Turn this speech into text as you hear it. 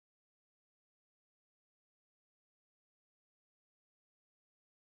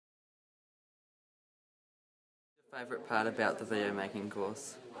Favourite part about the video making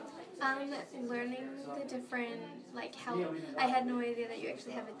course? Learning the different, how, I had no idea that you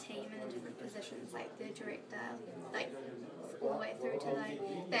actually have a team in the different positions, like the director, all the way through to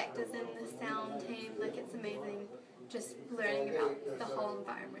the actors and the sound team. It's amazing just learning about the whole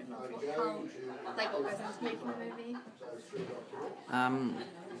environment of what goes into making a movie.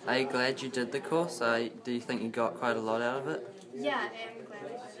 Are you glad you did the course? Do you think you got quite a lot out of it? Yeah, I'm glad I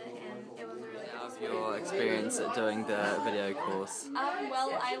did it, and it was a really good experience. Your experience at doing the video course?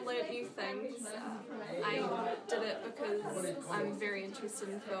 Well, I learned new things. I did it because I'm very interested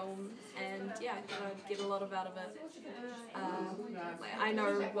in film, and yeah, I thought I'd get a lot out of it. I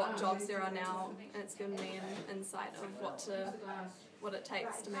know what jobs there are now, and it's given me an insight of what it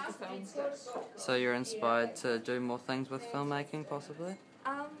takes to make a film. So you're inspired to do more things with filmmaking, possibly?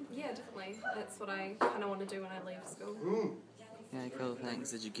 Yeah, definitely. That's what I kind of want to do when I leave school. Yeah, cool.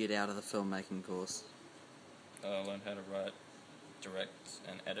 Thanks. Did you get out of the filmmaking course? I learned how to write, direct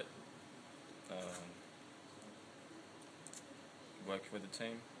and edit. Worked with a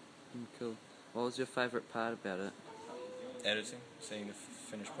team. Cool. What was your favourite part about it? Editing, seeing the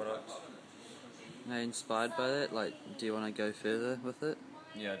finished product. Are you inspired by that? Do you want to go further with it?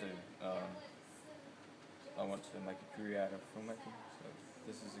 Yeah, I do. I want to make a career out of filmmaking, so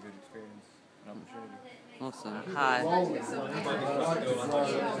this is a good experience, an opportunity. Awesome. Hi.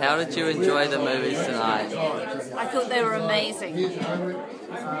 How did you enjoy the movies tonight? I thought they were amazing.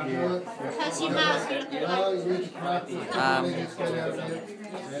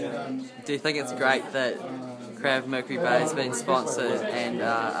 Do you think it's great that Creative Mercury Bay has been sponsored and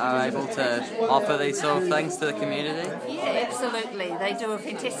are able to offer these sort of things to the community? Yeah, absolutely. They do a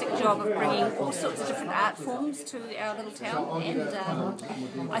fantastic job of bringing all sorts of different art forms to our little town, and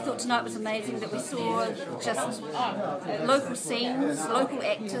I thought tonight was amazing that we saw just local scenes, local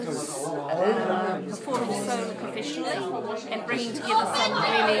actors performing so professionally and bringing together some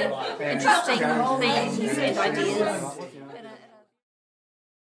really interesting themes and ideas.